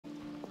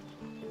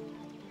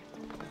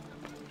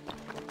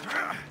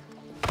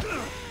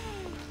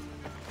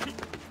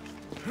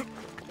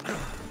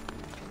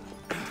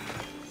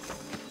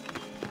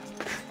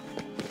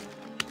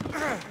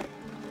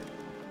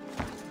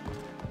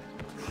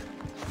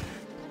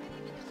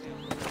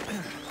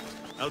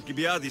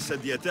Alcibiades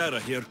said the Etera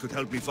here could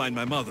help me find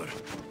my mother.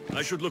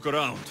 I should look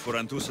around for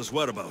Anthusa's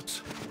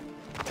whereabouts.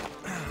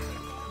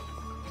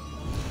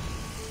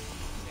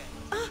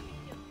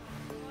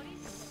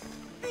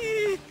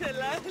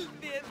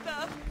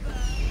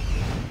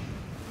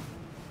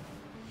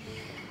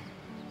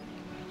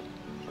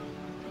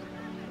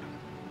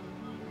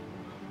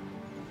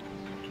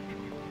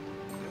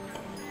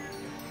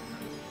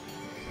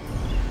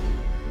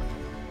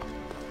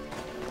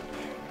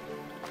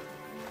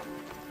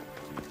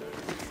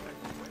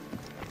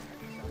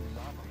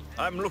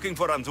 I'm looking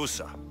for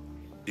Anthusa.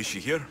 Is she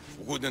here?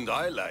 Wouldn't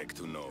I like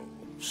to know?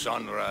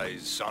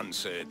 Sunrise,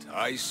 sunset,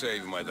 I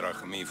save my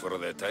drachmi for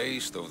the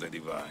taste of the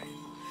divine.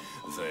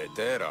 The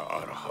Etera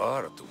are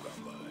hard to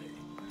come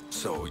by.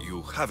 So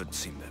you haven't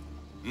seen them?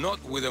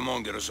 Not with a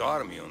monger's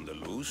army on the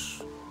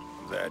loose.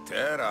 The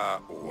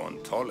Etera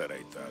won't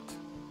tolerate that.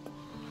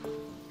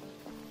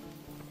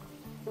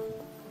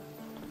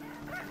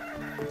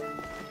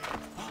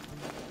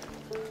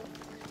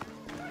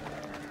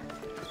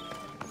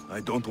 I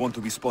don't want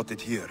to be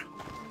spotted here.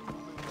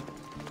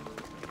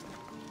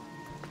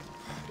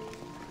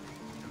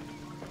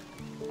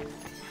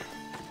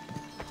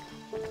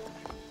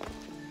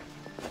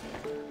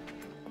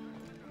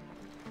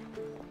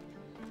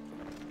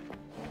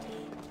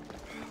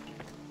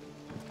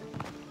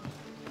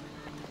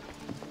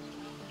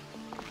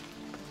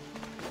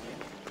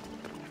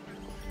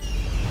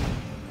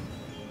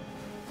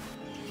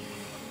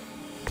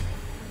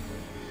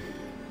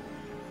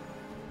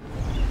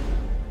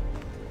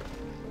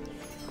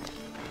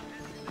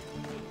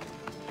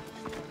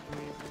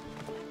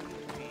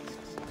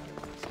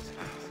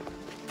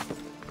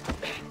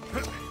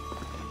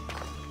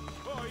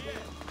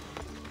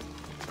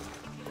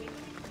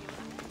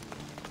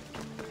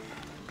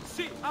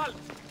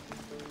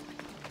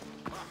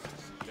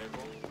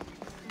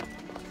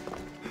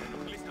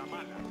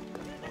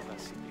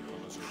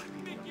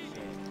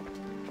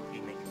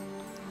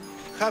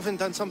 Haven't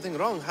done something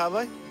wrong, have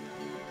I?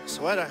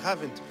 Swear I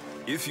haven't.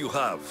 If you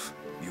have,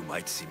 you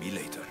might see me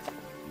later.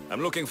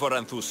 I'm looking for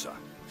Anthusa.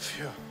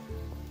 Phew.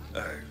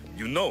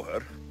 You know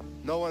her?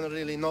 No one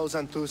really knows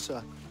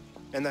Anthusa.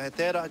 And the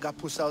Hetera got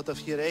pushed out of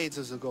here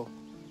ages ago.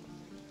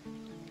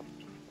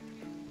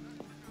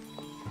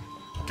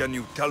 Can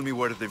you tell me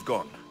where they've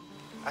gone?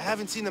 I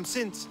haven't seen them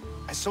since.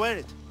 I swear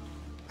it.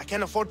 I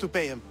can't afford to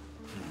pay him.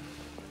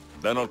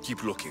 Then I'll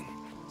keep looking.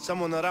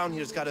 Someone around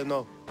here's gotta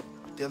know.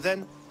 Till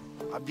then,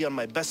 I'll be on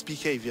my best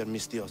behavior,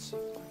 mis Dios.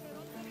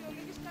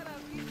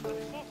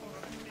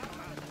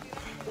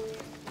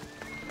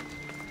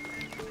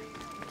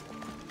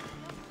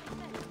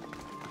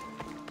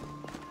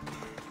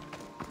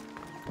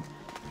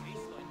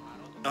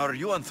 Are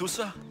you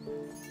Anthusa?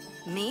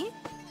 Me?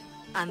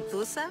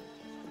 Anthusa?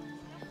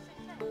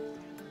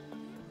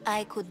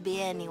 I could be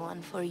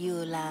anyone for you,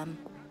 lamb.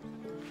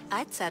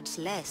 I charge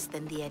less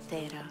than the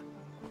Etera.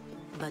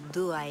 But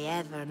do I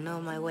ever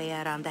know my way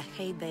around a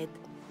haybed?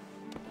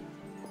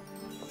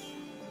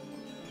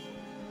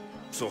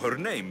 So her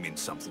name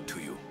means something to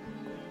you?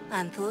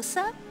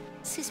 Anthusa?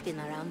 She's been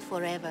around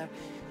forever,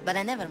 but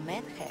I never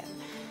met her.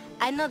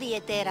 I know the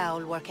Etera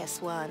all work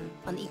as one,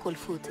 on equal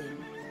footing.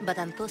 But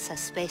Anthusa's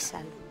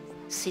special.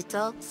 She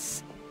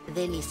talks,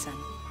 they listen.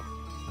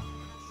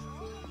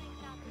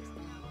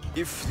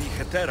 If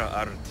the Hetera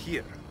aren't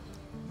here,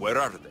 where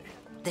are they?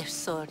 Their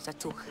swords are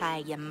too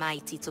high and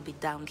mighty to be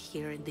down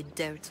here in the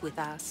dirt with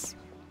us.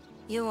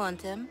 You want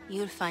them,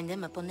 you'll find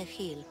them up on the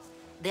hill.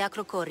 The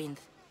Acrocorinth.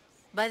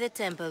 By the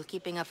temple,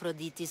 keeping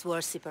Aphrodite's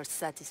worshippers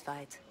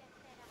satisfied.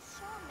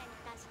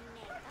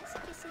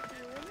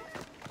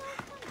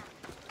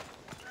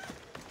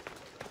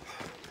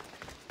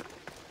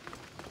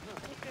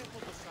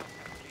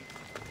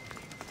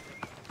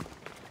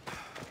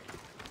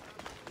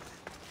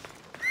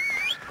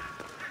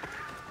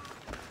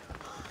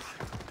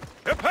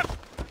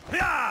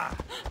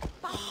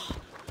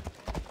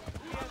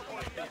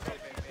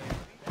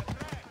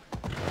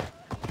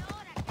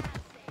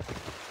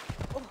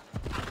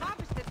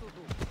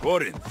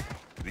 Corinth,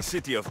 the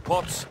city of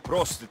pots,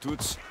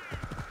 prostitutes,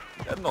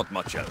 and not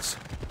much else.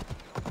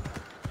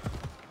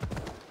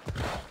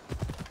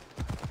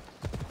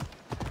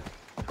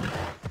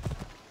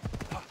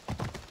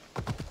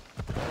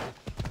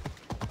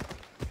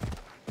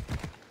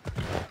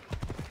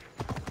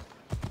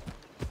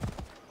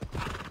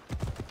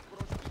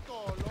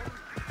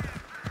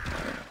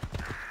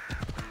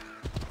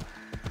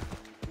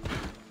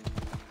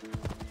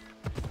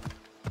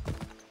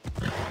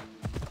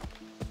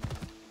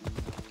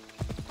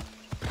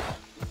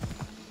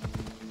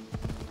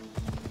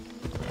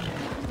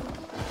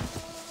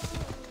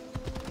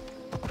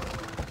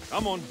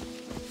 Come on.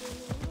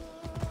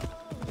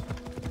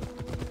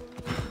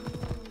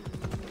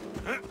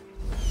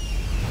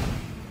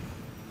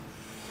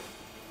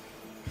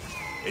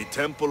 A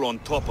temple on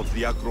top of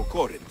the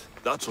Acrocorinth.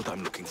 That's what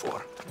I'm looking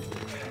for.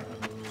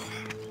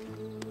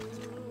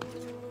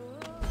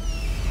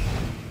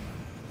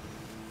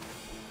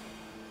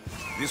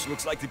 This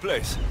looks like the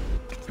place.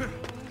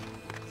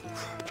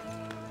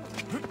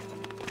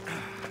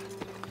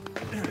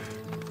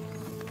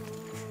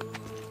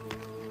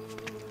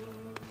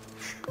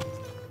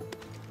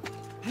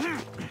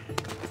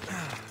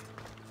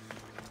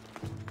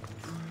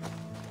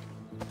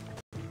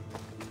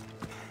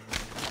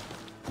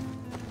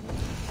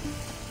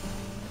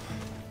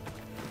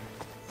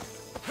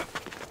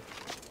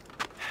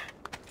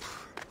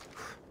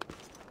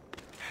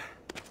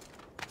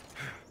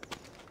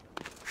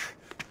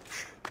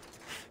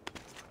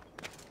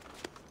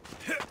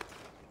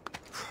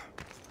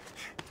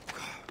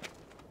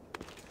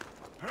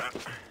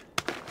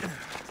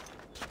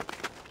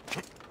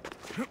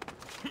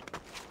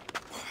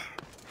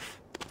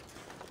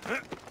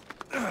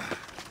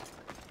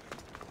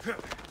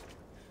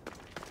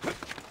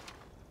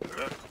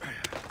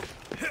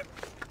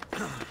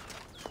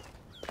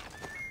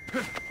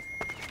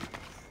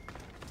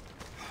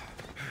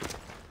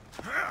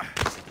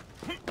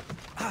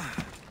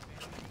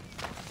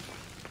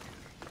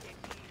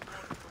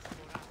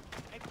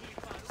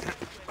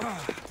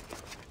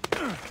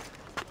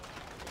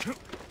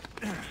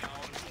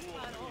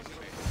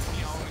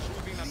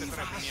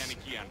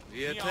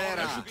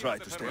 I should try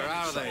to stay Where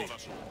out are of they?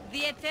 sight. The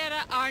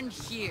Etera aren't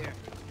here.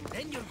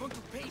 Then you're going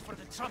to pay for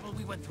the trouble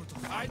we went through to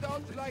find. I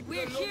don't like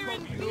We're here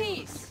in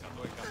peace.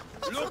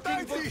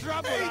 looking for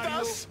trouble,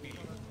 are you?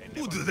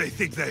 Who do they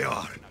think they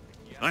are?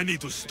 I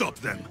need to stop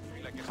them.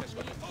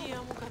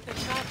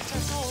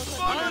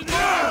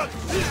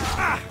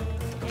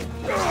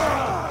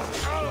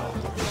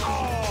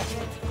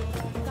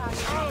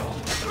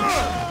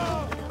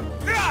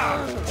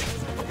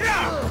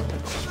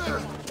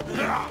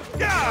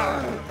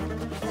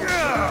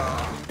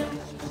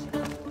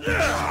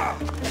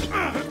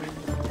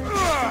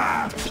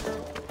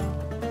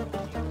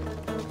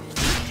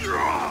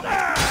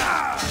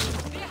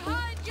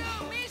 Behind you,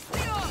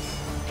 Mistios!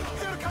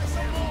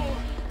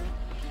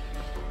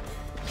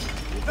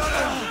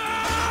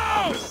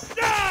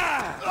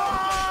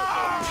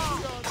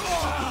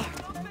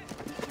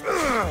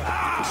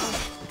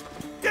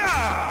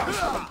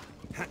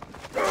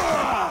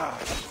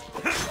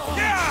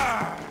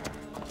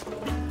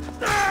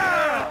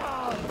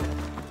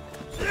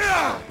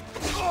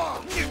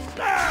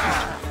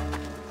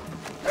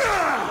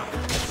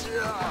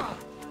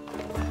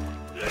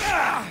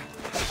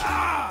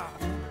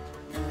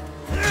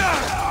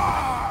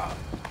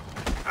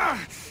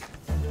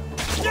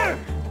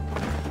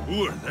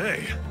 Who are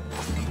they?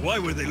 And why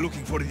were they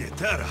looking for the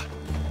Etera?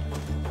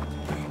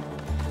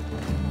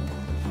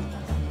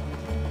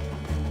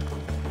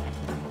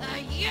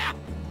 Yeah!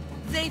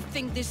 They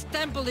think this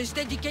temple is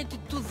dedicated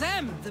to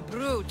them, the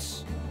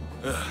brutes.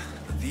 The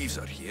thieves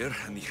are here,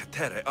 and the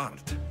Etera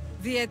aren't.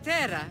 The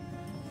Etera?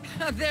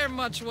 They're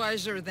much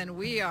wiser than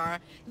we are.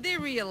 They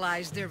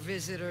realized their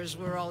visitors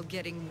were all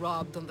getting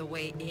robbed on the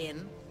way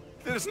in.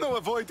 There's no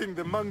avoiding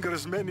the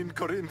monger's men in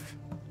Corinth.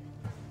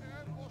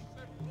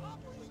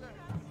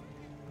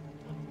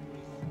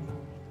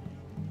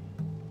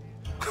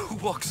 Who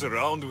walks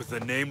around with a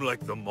name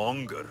like the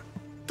Monger?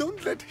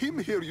 Don't let him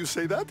hear you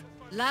say that.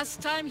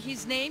 Last time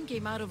his name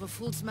came out of a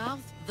fool's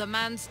mouth, the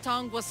man's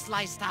tongue was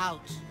sliced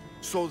out.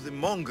 So the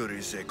Monger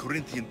is a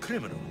Corinthian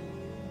criminal?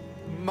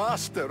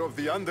 Master of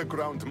the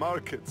underground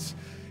markets.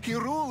 He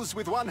rules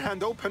with one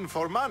hand open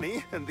for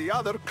money and the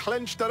other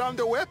clenched around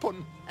a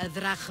weapon. A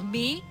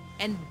drachmi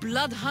and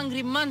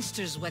blood-hungry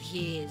monster's what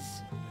he is.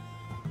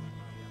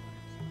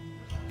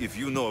 If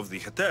you know of the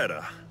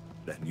Etera,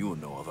 then you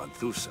know of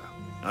Anthusa.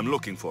 I'm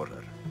looking for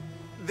her.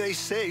 They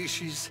say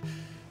she's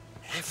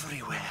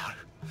everywhere.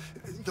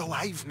 Though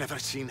I've never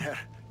seen her.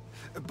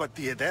 But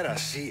the Edera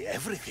see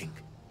everything.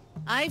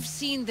 I've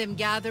seen them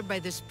gather by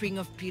the spring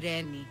of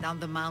Pirene,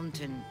 down the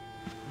mountain.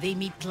 They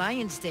meet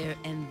clients there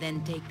and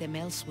then take them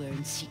elsewhere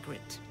in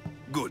secret.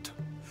 Good.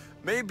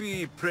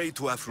 Maybe pray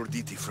to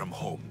Aphrodite from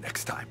home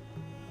next time.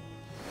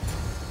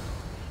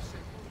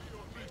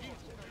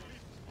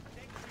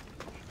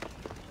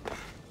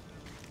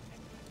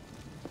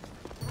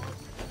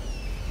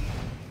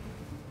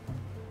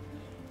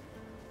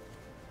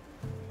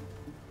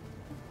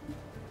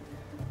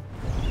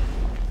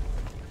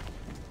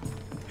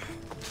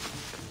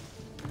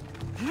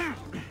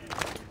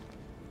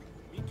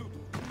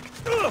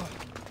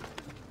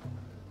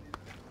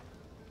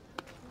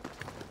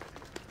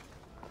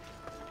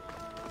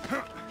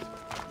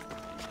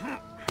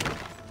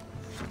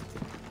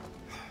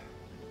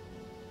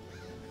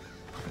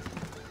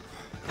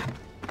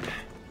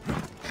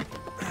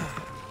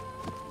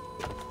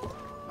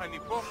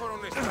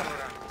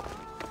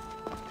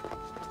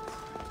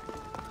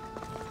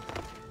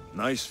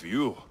 Nice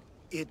view.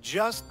 It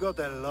just got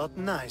a lot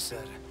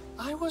nicer.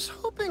 I was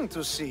hoping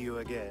to see you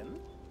again.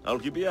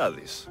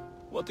 Alcibiades,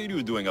 what are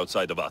you doing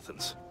outside of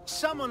Athens?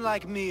 Someone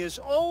like me is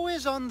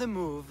always on the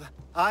move.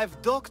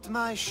 I've docked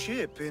my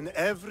ship in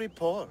every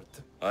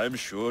port. I'm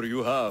sure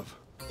you have.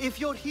 If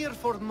you're here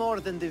for more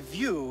than the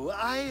view,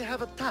 I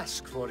have a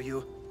task for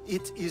you.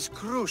 It is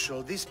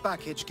crucial this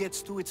package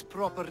gets to its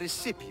proper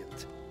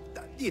recipient.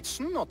 It's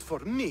not for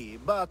me,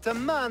 but a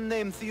man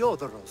named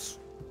Theodoros.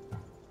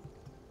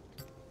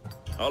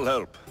 I'll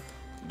help.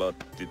 But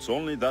it's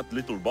only that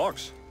little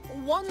box.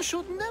 One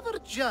should never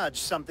judge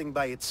something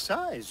by its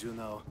size, you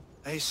know.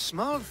 A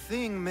small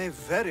thing may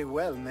very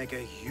well make a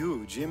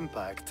huge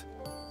impact.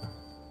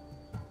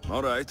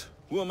 All right.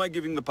 Who am I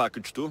giving the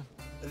package to?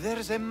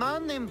 There's a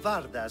man named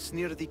Vardas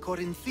near the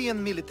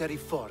Corinthian military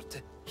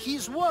fort.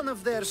 He's one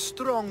of their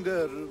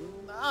stronger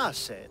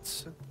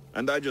assets.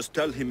 And I just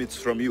tell him it's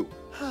from you.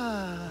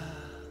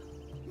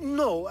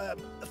 No,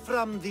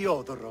 from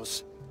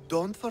Theodoros.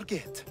 Don't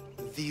forget,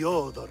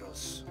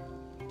 Theodoros.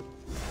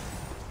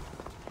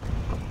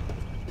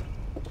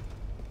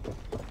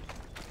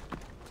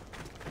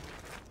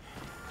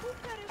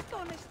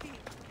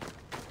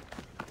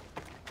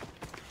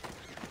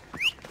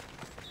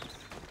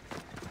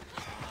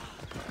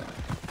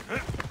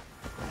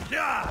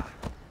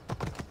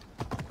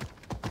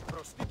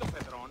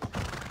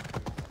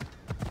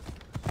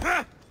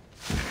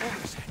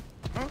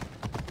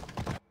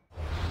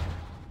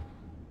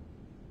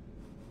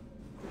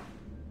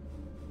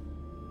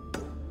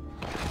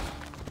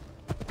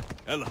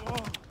 Ella.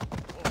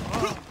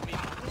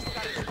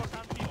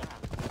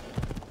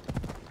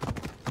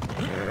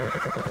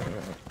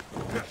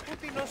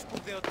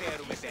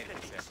 προτέρουμε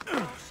τέτοιες.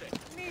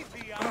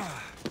 Νύχια.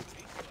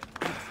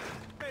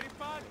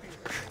 Περιπάτη.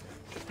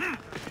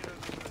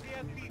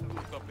 Γιατί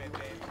το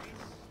παιδεύεις.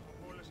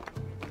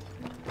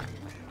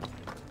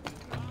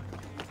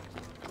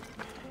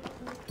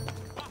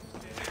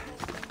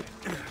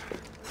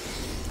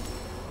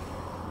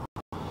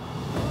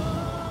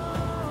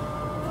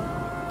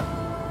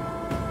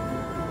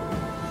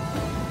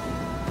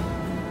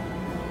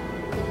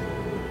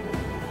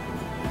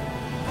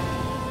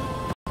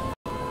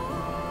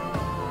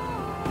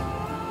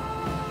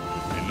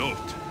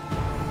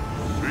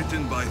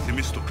 By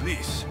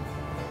Themistocles.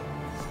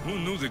 Who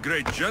knew the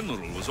great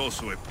general was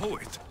also a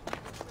poet?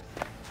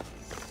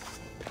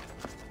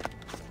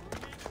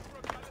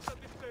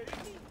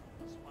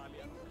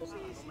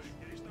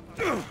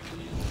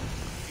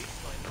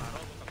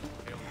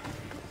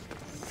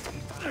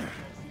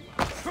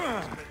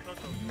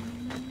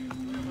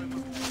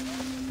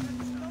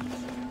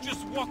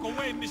 Just walk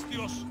away,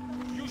 Mistios.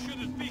 You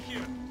shouldn't be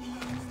here.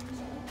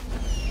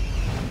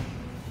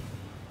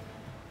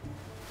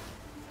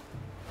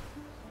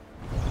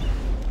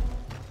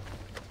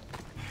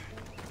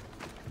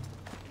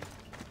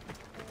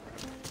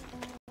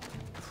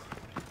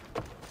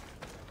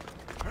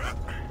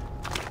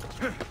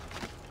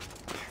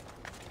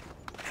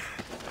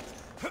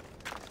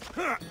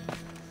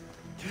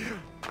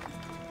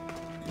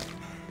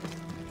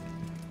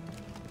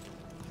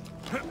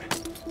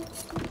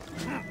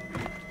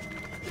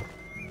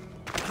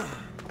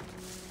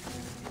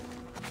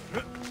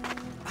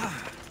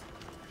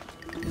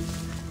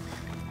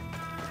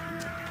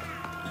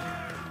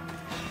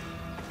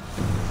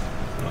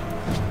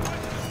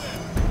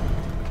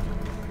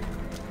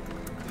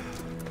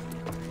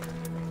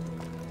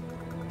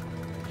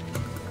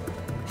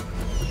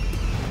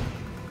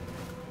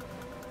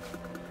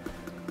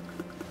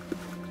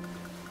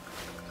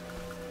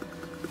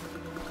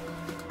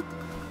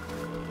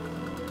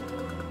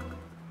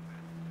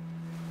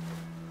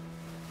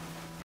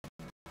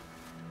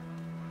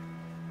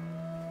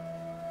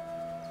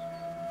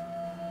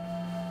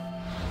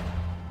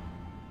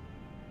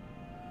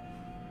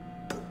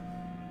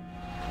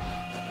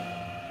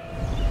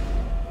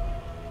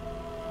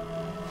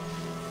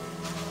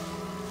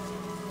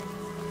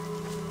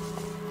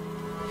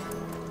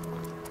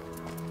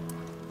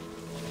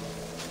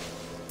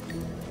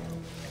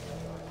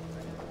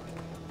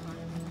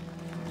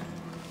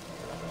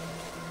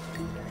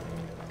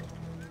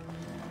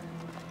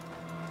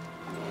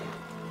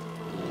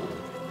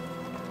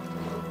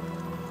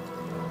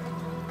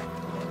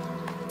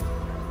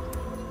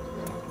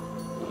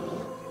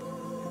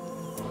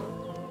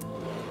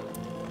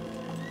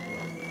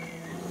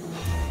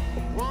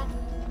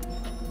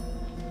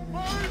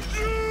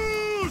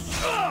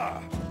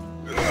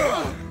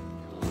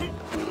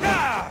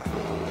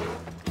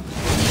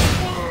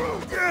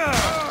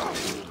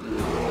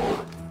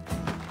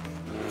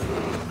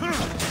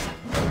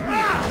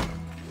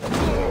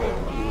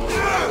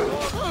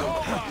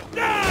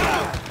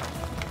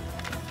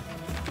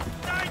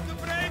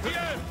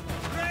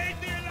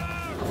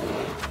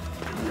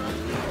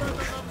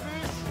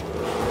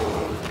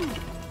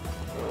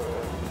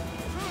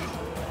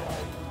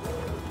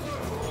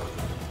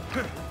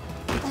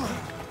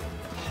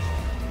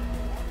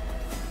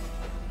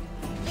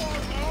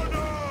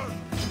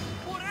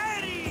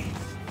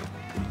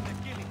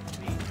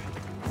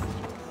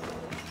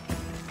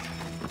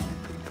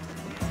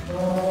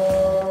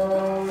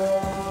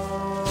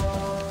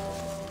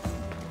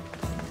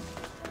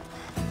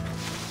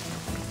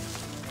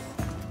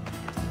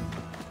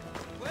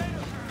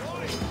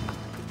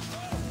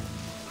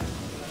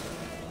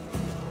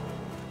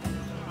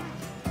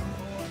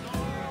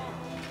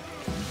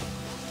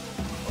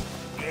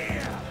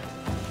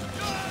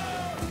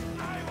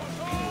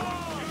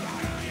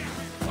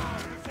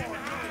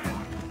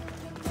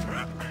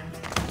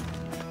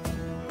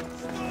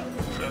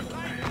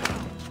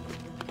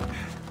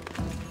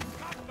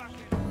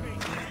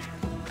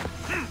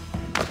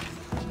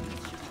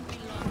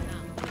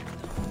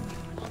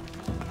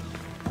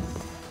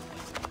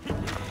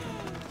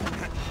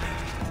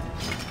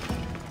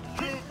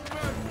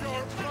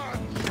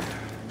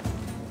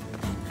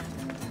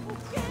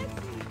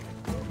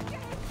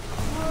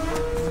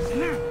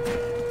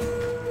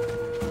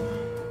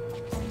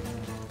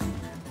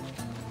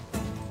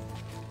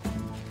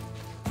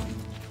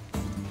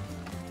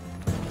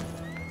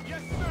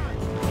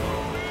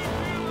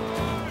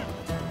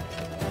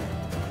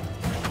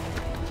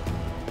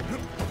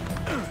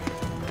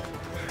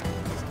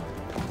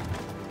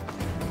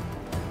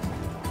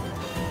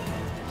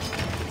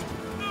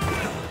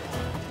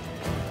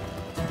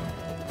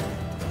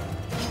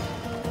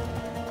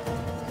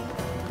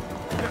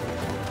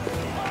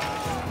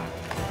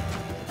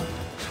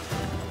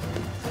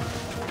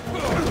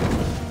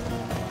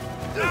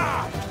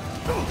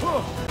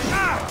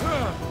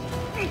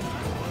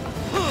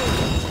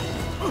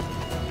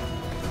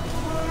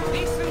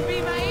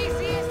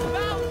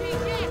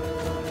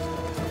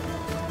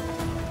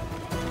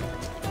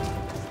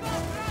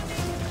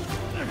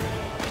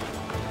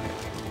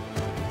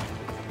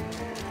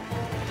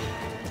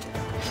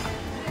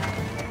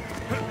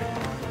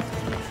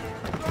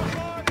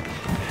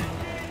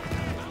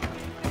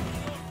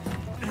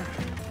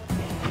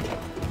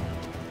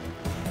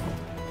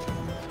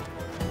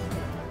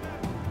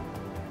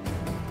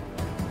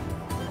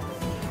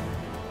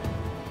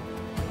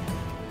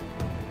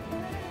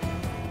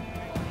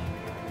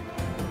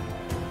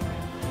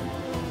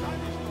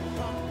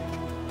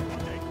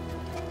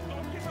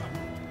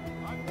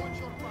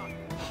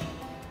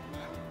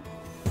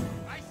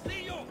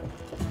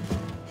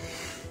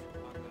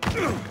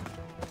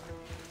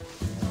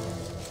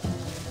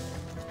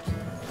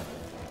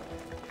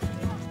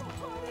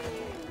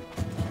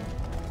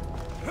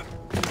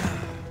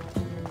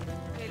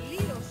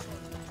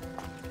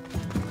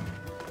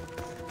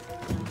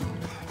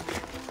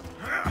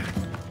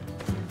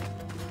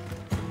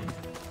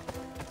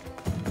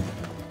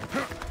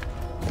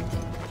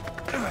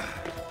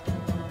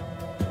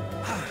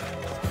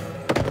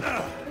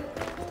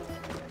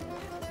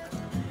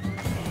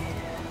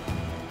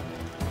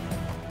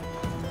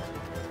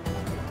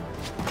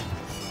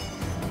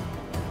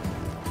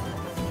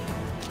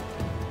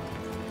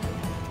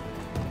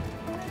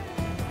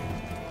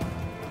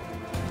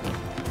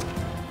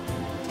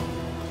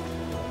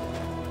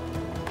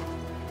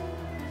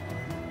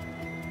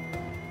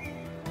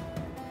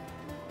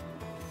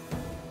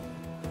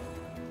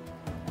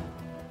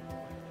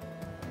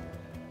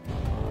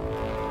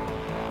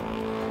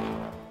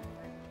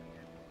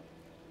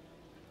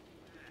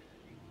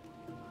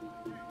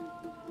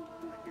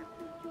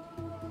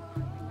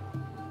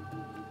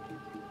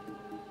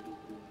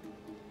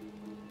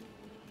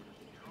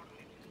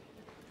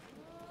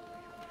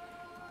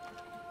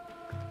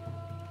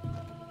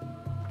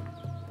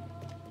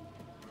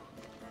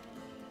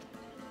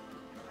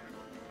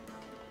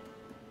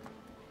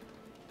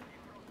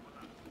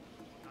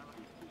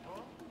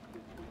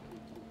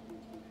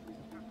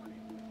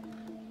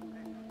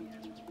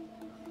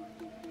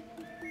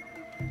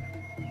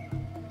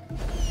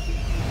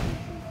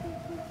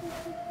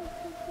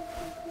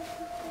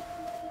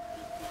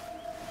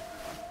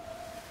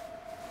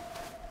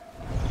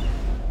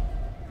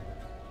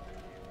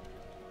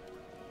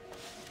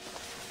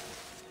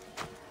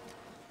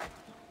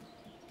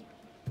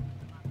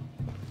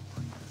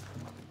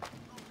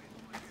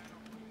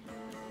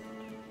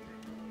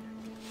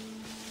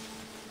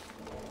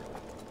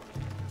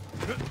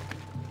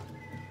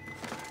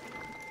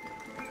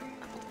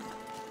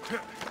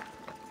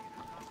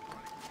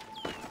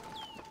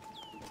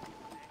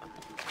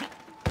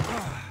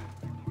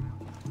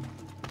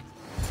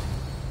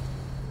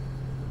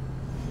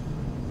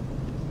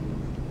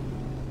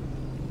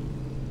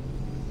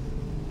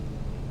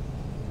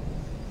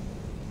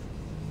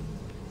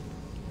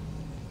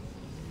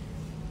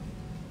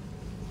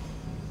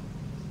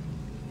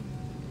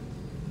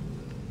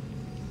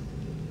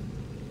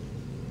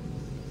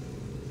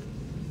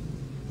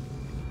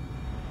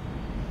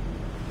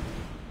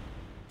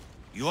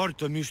 You are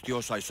the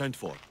Mystios I sent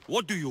for.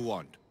 What do you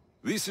want?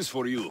 This is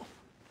for you.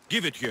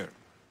 Give it here.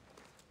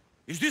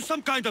 Is this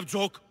some kind of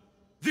joke?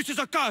 This is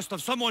a cast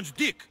of someone's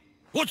dick.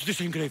 What's this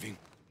engraving?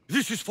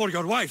 This is for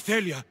your wife,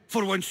 Thalia,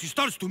 for when she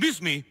starts to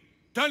miss me.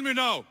 Tell me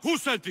now, who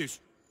sent this?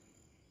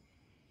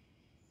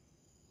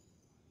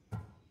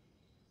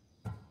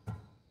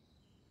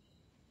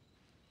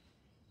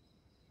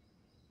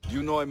 Do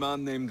you know a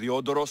man named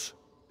Theodoros?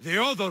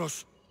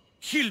 Theodoros?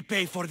 He'll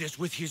pay for this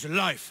with his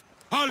life.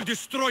 I'll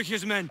destroy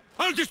his men.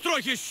 I'll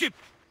destroy his ship.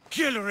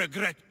 He'll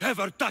regret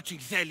ever touching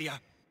Thalia.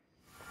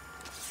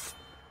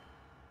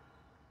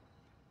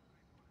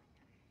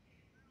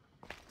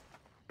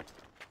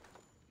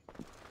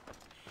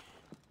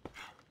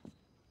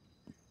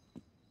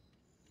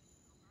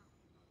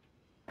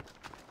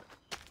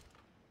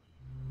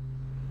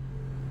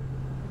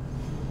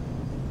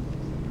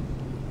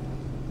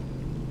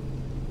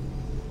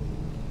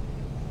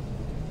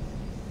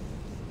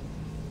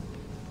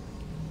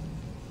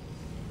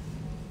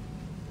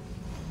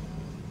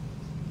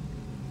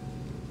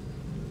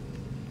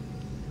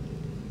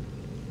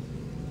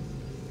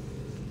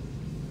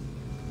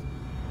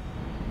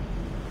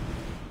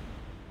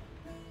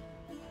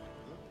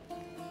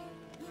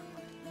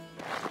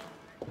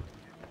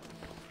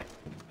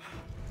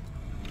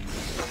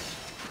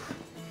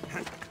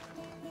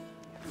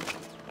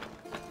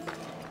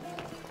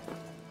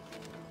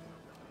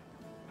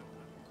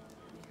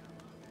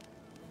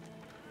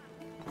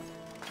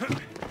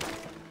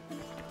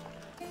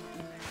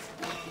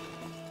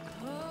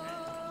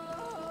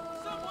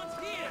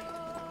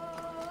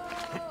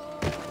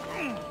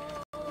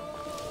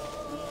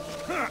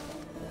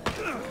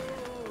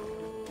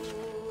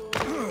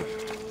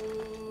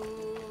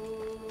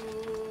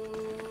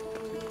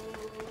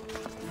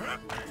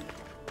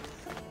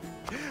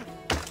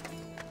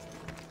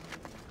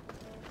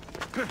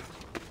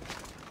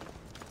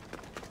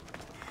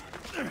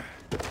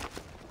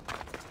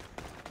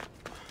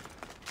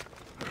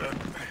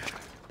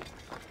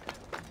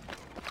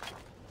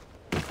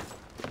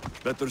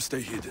 Better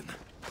stay hidden.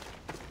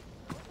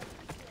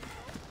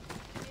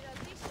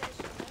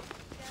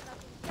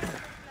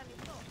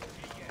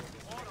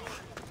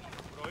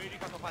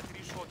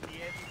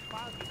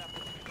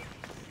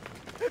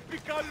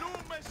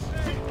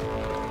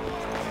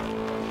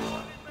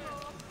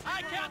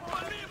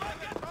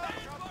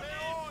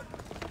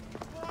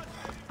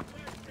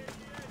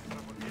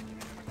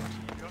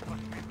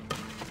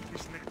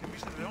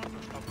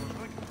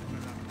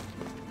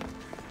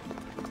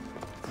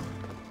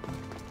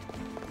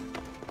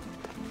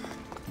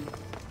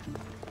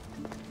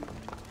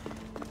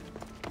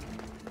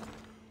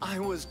 I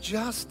was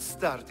just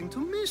starting to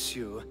miss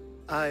you.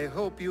 I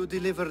hope you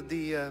delivered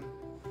the,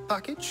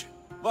 package?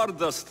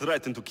 Vardas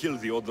threatened to kill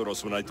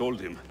Theodoros when I told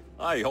him.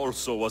 I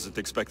also wasn't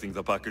expecting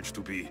the package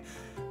to be,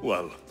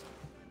 well,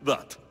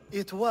 that.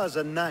 It was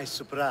a nice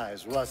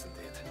surprise, wasn't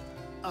it?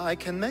 I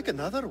can make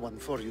another one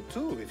for you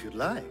too, if you'd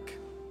like.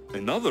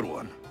 Another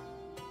one?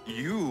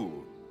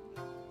 You...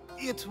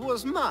 It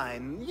was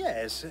mine,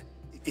 yes.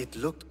 It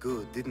looked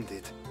good, didn't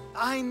it?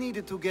 I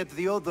needed to get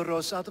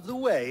Theodoros out of the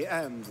way,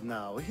 and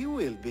now he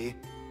will be.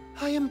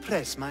 I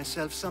impress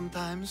myself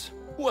sometimes.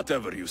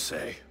 Whatever you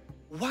say.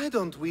 Why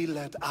don't we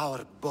let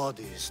our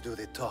bodies do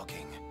the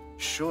talking?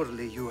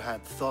 Surely you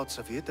had thoughts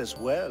of it as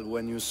well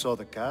when you saw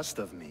the cast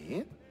of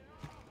me?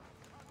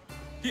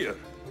 Here,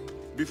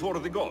 before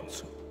the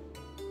gods.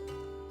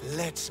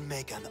 Let's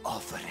make an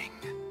offering.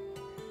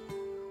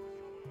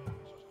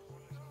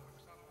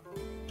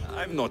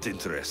 I'm not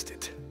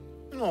interested.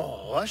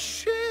 Oh, a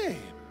shame.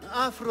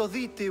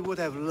 Aphrodite would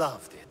have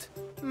loved it.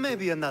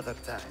 Maybe another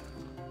time.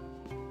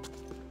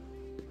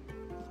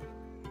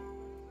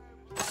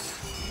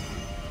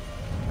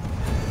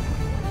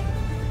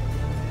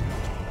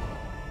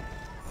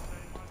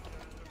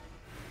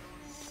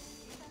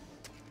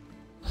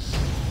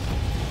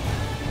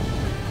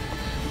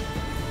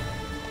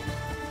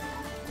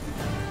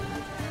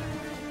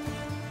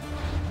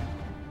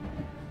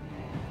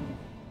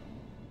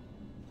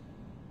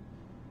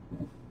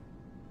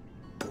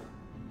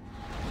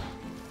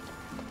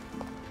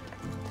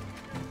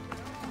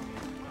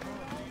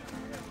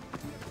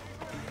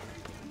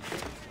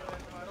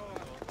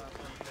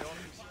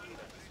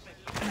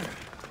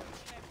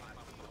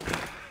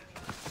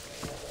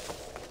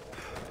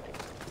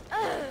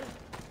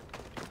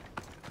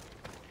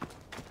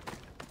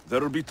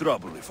 There'll be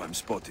trouble if I'm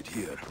spotted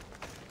here.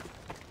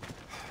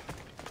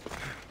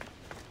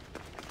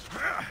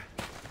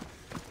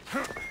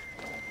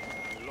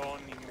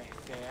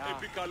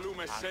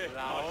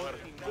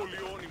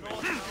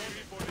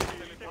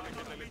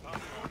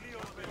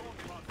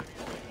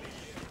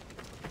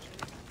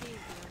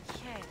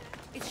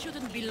 It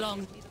shouldn't be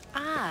long.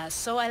 Ah,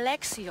 so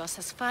Alexios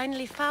has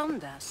finally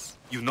found us.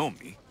 You know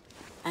me?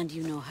 And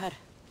you know her.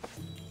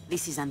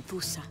 This is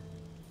Anthusa.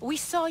 We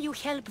saw you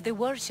help the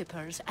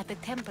worshippers at the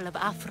temple of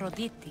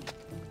Aphrodite.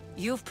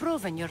 You've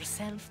proven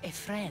yourself a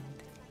friend.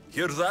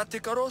 Hear that,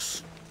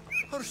 Ikaros?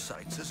 Her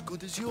sight's as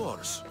good as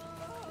yours.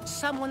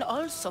 Someone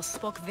also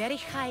spoke very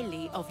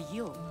highly of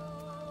you.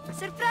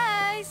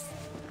 Surprise!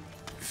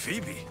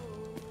 Phoebe?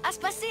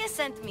 Aspasia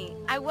sent me.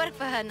 I work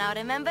for her now,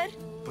 remember?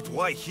 But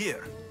why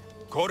here?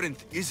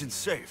 Corinth isn't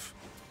safe.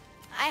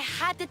 I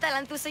had to tell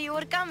Anthusa you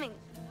were coming.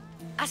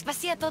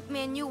 Aspasia taught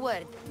me a new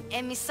word.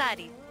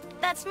 Emissary.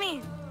 That's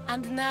me.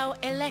 And now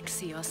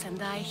Alexios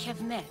and I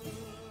have met.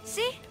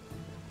 See?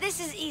 This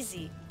is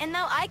easy. And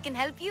now I can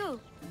help you.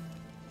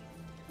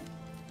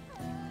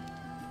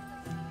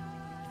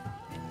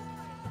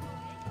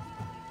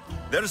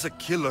 There's a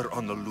killer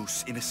on the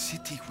loose in a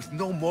city with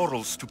no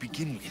morals to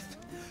begin with.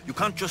 You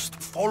can't just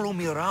follow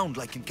me around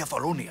like in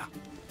Kepharonia.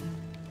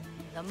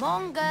 The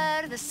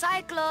Monger, the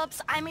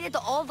Cyclops, I made it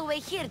all the way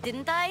here,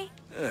 didn't I?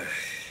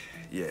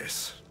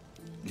 Yes.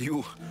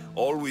 You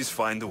always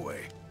find a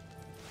way.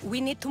 We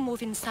need to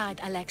move inside,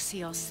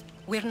 Alexios.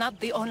 We're not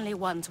the only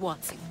ones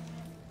watching.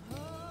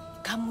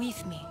 Come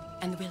with me,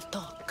 and we'll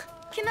talk.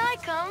 Can I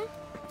come?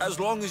 As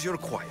long as you're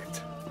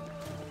quiet.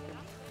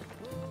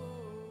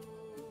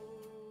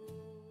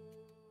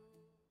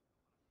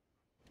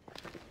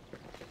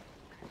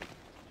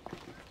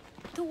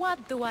 To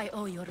what do I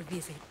owe your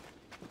visit?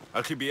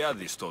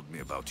 Alcibiades told me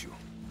about you.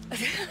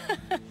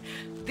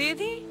 Did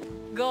he?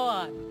 Go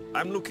on.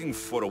 I'm looking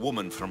for a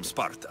woman from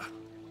Sparta.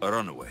 A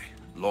runaway,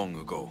 long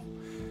ago.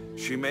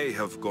 She may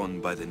have gone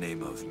by the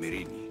name of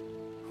Myrine.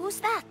 Who's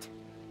that?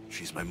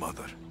 She's my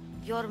mother.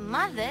 Your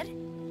mother?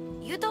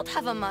 You don't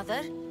have a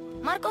mother.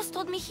 Marcos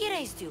told me he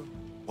raised you.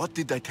 What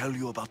did I tell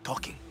you about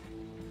talking?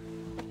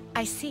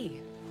 I see.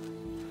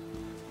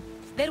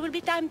 There will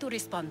be time to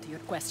respond to your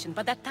question,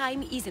 but that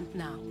time isn't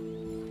now.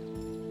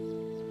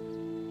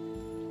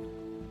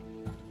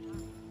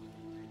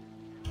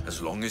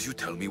 As long as you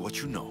tell me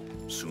what you know,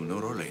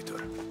 sooner or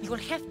later. You'll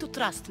have to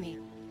trust me.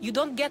 You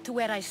don't get to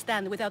where I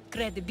stand without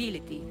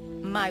credibility.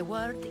 My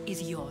word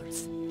is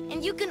yours.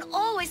 And you can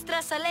always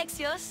trust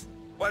Alexios.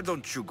 Why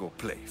don't you go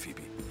play,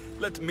 Phoebe?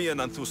 Let me and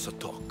Anthusa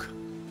talk.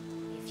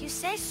 If you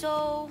say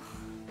so...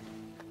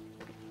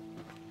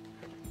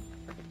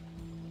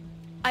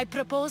 I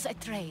propose a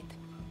trade.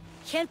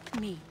 Help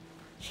me.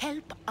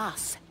 Help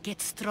us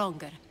get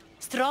stronger.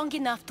 Strong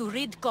enough to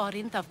rid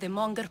Corinth of the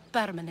Monger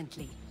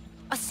permanently.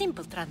 A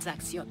simple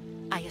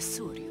transaction, I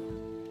assure you.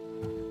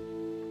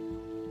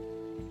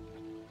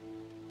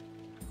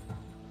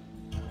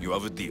 You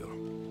have a deal.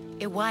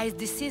 A wise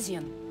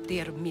decision,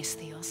 dear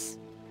Misthios.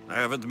 I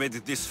haven't made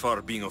it this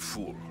far being a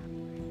fool.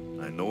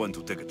 I know when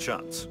to take a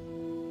chance.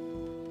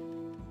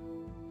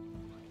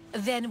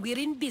 Then we're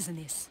in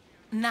business.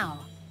 Now,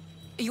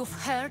 you've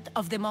heard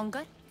of the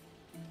Monger?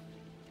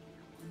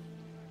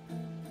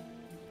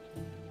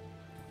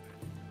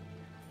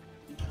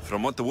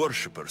 From what the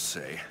worshippers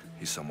say,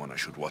 he's someone I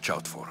should watch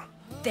out for.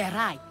 They're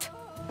right.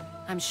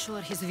 I'm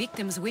sure his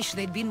victims wish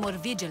they'd been more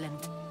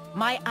vigilant.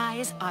 My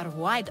eyes are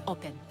wide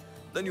open.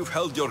 Then you've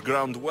held your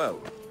ground well.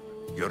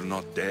 You're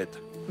not dead.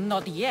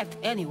 Not yet,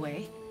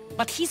 anyway.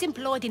 But he's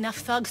employed enough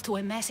thugs to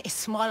amass a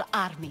small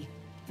army.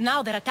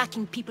 Now they're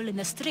attacking people in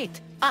the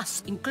street,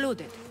 us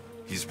included.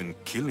 He's been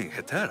killing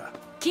Hetera.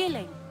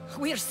 Killing?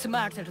 We're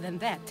smarter than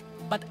that.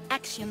 But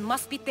action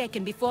must be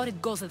taken before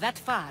it goes that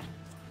far.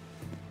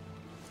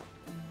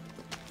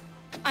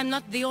 I'm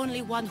not the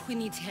only one who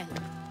needs help.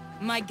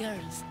 My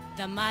girls,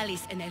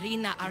 Damalis and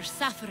Irina, are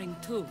suffering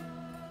too.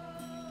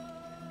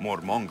 More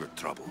Monger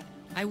trouble.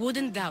 I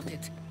wouldn't doubt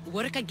it.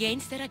 Work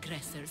against their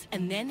aggressors,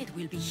 and then it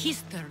will be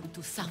his turn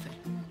to suffer.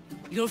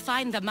 You'll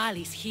find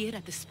Damalis here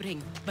at the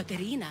spring, but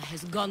Irina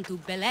has gone to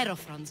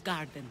Bellerophon's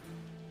garden.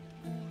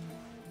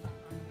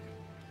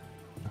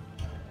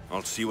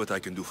 I'll see what I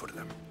can do for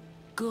them.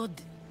 Good.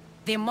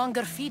 The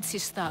Monger feeds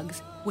his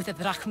thugs. With a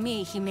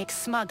drachmi, he makes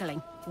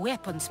smuggling.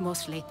 Weapons,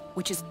 mostly,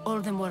 which is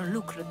all the more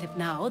lucrative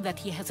now that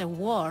he has a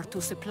war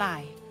to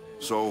supply.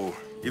 So,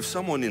 if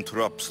someone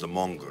interrupts the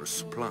Monger's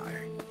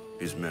supply,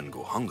 his men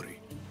go hungry.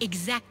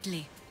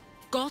 Exactly.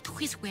 Go to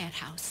his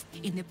warehouse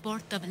in the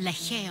port of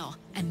Lecheo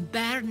and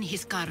burn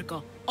his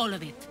cargo, all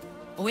of it.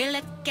 We'll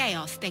let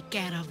chaos take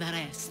care of the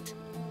rest.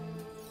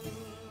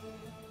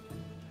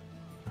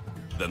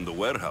 Then the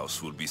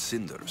warehouse will be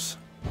cinders.